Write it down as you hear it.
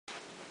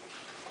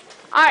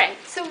Alright,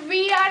 so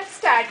we are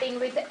starting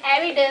with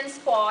evidence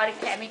for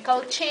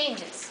chemical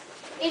changes.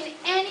 In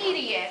any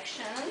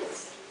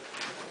reactions,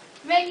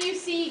 when you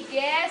see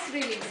gas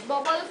release,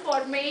 bubble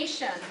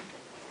formation,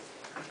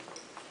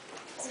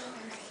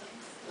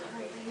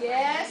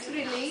 gas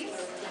release,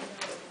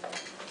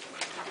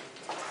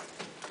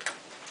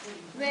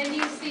 when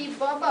you see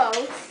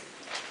bubbles,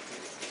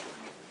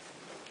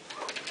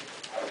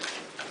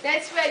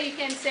 that's where you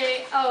can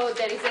say, oh,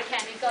 there is a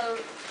chemical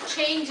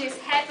change is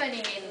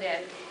happening in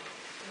there.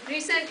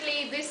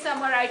 Recently, this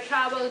summer, I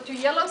traveled to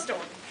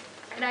Yellowstone,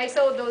 and I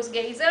saw those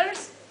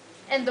geysers,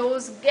 and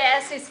those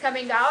gases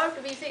coming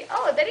out. We say,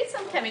 oh, there is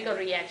some chemical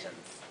reactions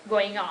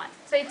going on.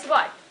 So it's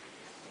what?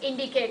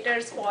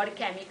 Indicators for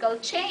chemical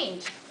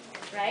change,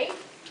 right?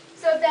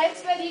 So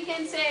that's where you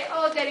can say,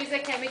 oh, there is a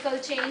chemical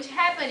change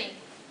happening.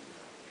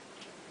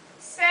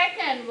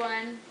 Second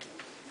one,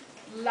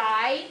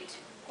 light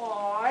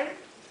or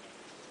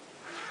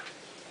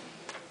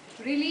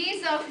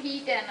release of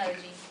heat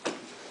energy.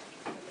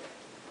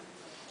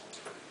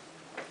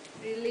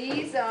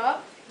 Release of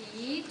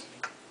heat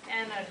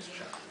energy.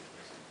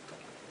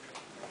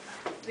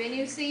 When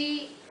you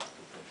see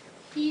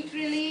heat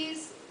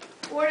release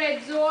or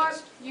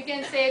exhaust, you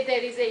can say there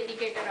is an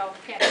indicator of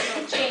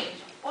chemical change.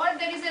 Or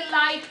there is a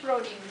light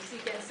produced, you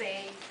can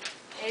say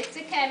it's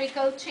a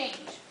chemical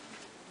change.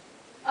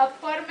 A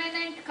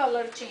permanent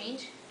color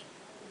change.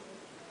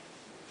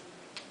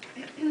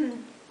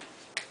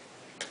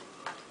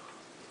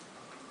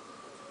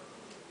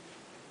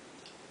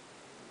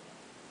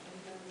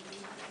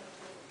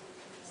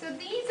 So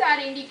these are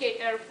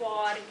indicators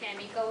for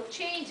chemical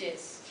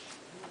changes.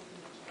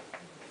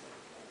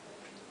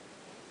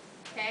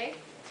 Okay.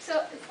 So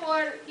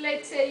for,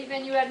 let's say,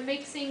 when you are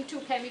mixing two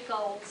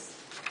chemicals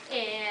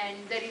and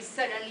there is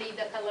suddenly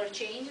the color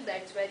change,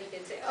 that's where you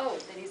can say, oh,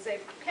 there is a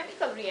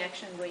chemical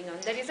reaction going on.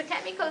 There is a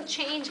chemical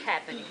change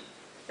happening,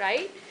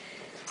 right?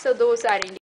 So those are indicators.